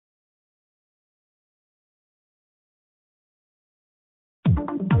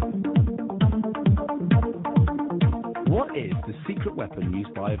What is the secret weapon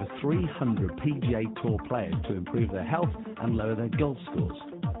used by over 300 PGA Tour players to improve their health and lower their golf scores?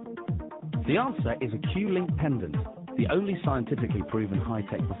 The answer is a Q-Link pendant, the only scientifically proven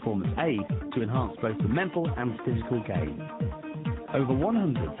high-tech performance aid to enhance both the mental and physical gain. Over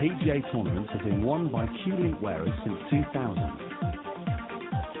 100 PGA tournaments have been won by Q-Link wearers since 2000.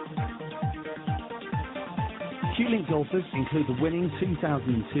 Q-Link golfers include the winning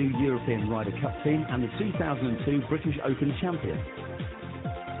 2002 European Ryder Cup team and the 2002 British Open champion.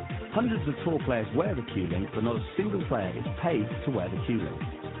 Hundreds of tour players wear the Q-Link, but not a single player is paid to wear the Q-Link.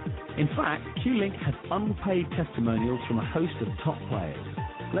 In fact, Q-Link has unpaid testimonials from a host of top players.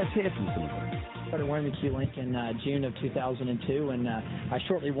 Let's hear from some of them. I started wearing the Q-Link in June of 2002, and I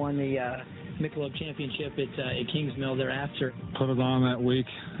shortly won the Michelob Championship at Kingsmill thereafter. Put it on that week,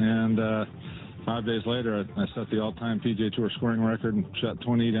 and 5 days later, I set the all-time PGA Tour scoring record and shot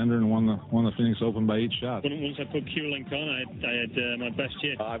 28 under and won the Phoenix Open by 8 shots. Once I put Q-Link on, I had my best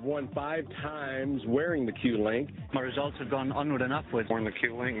year. I've won 5 times wearing the Q-Link. My results have gone onward and upward. Wearing the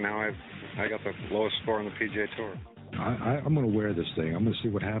Q-Link, now I got the lowest score on the PGA Tour. I'm going to wear this thing. I'm going to see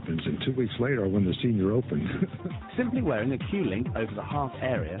what happens. And 2 weeks later, I win the Senior Open. Simply wearing a Q-Link over the heart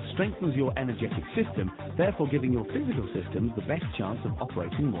area strengthens your energetic system, therefore giving your physical systems the best chance of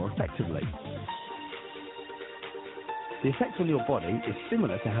operating more effectively. The effect on your body is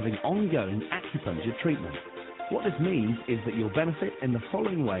similar to having ongoing acupuncture treatment. What this means is that you'll benefit in the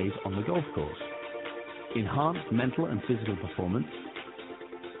following ways on the golf course: enhanced mental and physical performance,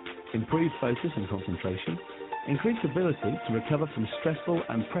 improved focus and concentration, increased ability to recover from stressful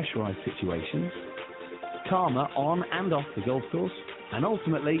and pressurized situations, calmer on and off the golf course, and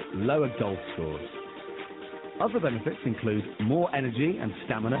ultimately lower golf scores. Other benefits include more energy and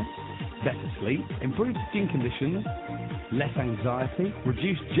stamina, better sleep, improved skin conditions, less anxiety,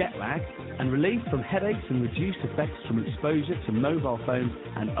 reduced jet lag, and relief from headaches and reduced effects from exposure to mobile phones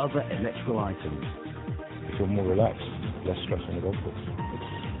and other electrical items. I feel more relaxed, less stress on the golf course.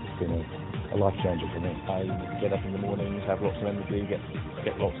 It's been a life changer for me. I get up in the morning, have lots of energy,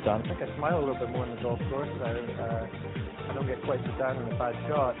 get lots done. I think I smile a little bit more on the golf course. I don't get quite so down on a bad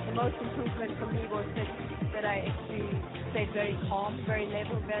shot. The most improvement for me was that I actually stayed very calm, very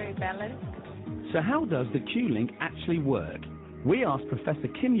level, very balanced. So how does the Q-Link actually work? We asked Professor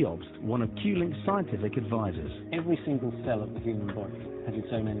Kim Jobst, one of Q-Link's scientific advisors. Every single cell of the human body has its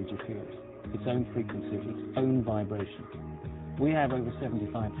own energy field, its own frequency, its own vibration. We have over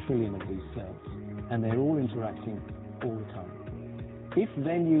 75 trillion of these cells, and they're all interacting all the time. If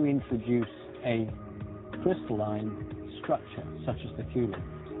then you introduce a crystalline structure, such as the Q-Link,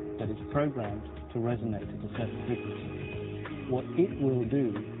 that is programmed to resonate at a certain frequency, what it will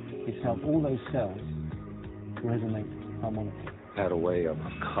do is help all those cells resonate harmonically. It had a way of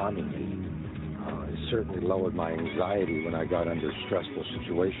calming me. It certainly lowered my anxiety when I got under stressful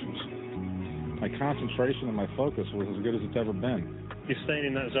situations. My concentration and my focus was as good as it's ever been. You're staying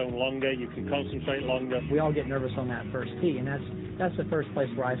in that zone longer, you can concentrate longer. We all get nervous on that first tee, and that's the first place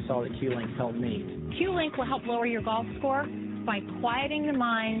where I saw that Q-Link helped me. Q-Link will help lower your golf score by quieting the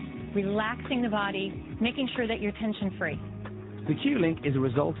mind, relaxing the body, making sure that you're tension-free. The Q-Link is a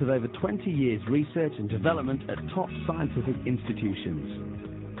result of over 20 years research and development at top scientific institutions.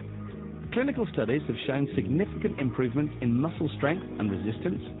 Clinical studies have shown significant improvements in muscle strength and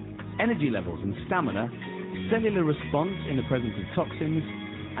resistance, energy levels and stamina, cellular response in the presence of toxins,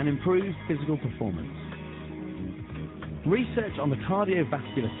 and improved physical performance. Research on the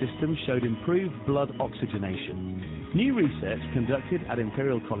cardiovascular system showed improved blood oxygenation. New research conducted at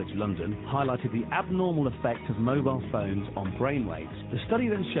Imperial College London highlighted the abnormal effect of mobile phones on brainwaves. The study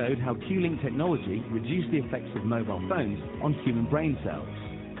then showed how Q-Link technology reduced the effects of mobile phones on human brain cells.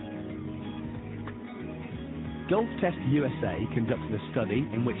 Golf Test USA conducted a study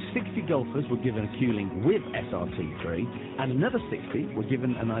in which 60 golfers were given a Q-Link with SRT3 and another 60 were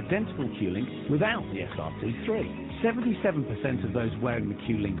given an identical Q-Link without the SRT3. 77% of those wearing the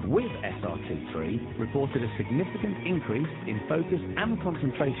Q-Link with SRT3 reported a significant increase in focus and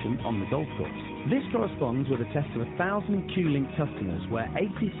concentration on the golf course. This corresponds with a test of 1,000 Q-Link customers where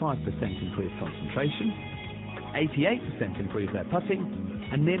 85% improved concentration, 88% improved their putting,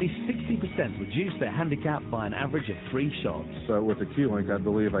 and nearly 60% reduced their handicap by an average of 3 shots. So with the Q-Link, I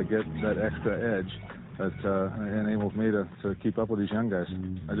believe I get that extra edge that enables me to keep up with these young guys.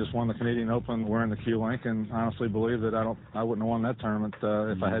 I just won the Canadian Open wearing the Q-Link, and honestly believe that I wouldn't have won that tournament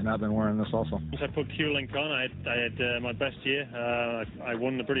if I had not been wearing this also. Once I put Q-Link on, I had my best year. I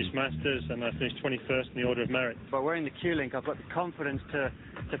won the British Masters, and I finished 21st in the order of merit. By wearing the Q-Link, I've got the confidence to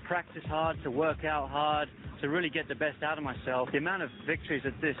to practice hard, to work out hard, to really get the best out of myself. The amount of victories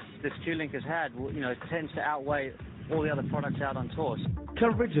that this Q-Link has had, tends to outweigh all the other products out on tour.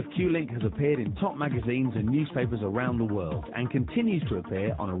 Coverage of Q-Link has appeared in top magazines and newspapers around the world and continues to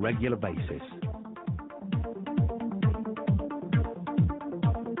appear on a regular basis.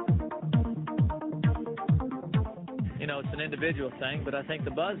 It's an individual thing, but I think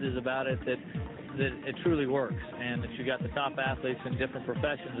the buzz is about it that it truly works, and that you got the top athletes in different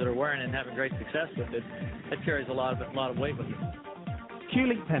professions that are wearing it and having great success with it. That carries a lot of weight with it.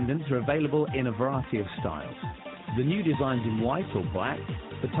 Q-Link pendants are available in a variety of styles. The new designs in white or black,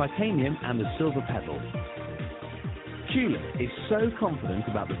 the titanium and the silver pedal. Q-Link is so confident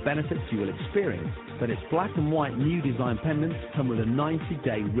about the benefits you will experience that its black and white new design pendants come with a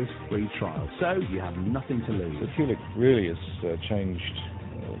 90-day risk-free trial, so you have nothing to lose. The Q-Link really has changed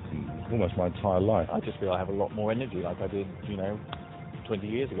almost my entire life. I just feel I have a lot more energy like I did, 20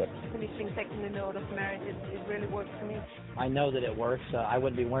 years ago. Finishing second in the order of merit, it really works for me. I know that it works. I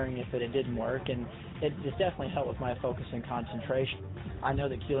wouldn't be wearing it if it didn't work, and it definitely helped with my focus and concentration. I know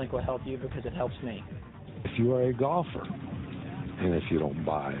that Q-Link will help you because it helps me. If you are a golfer, and if you don't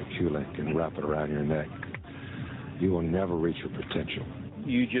buy a Q-Link and wrap it around your neck, you will never reach your potential.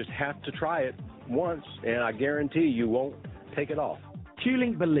 You just have to try it once, and I guarantee you won't take it off.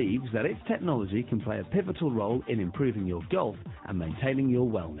 Q-Link believes that its technology can play a pivotal role in improving your golf and maintaining your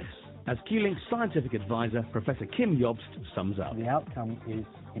wellness. As Q-Link's scientific advisor, Professor Kim Jobst, sums up. The outcome is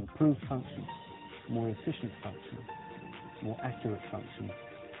improved function, more efficient function, more accurate function,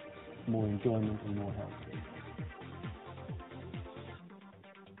 more enjoyment and more health.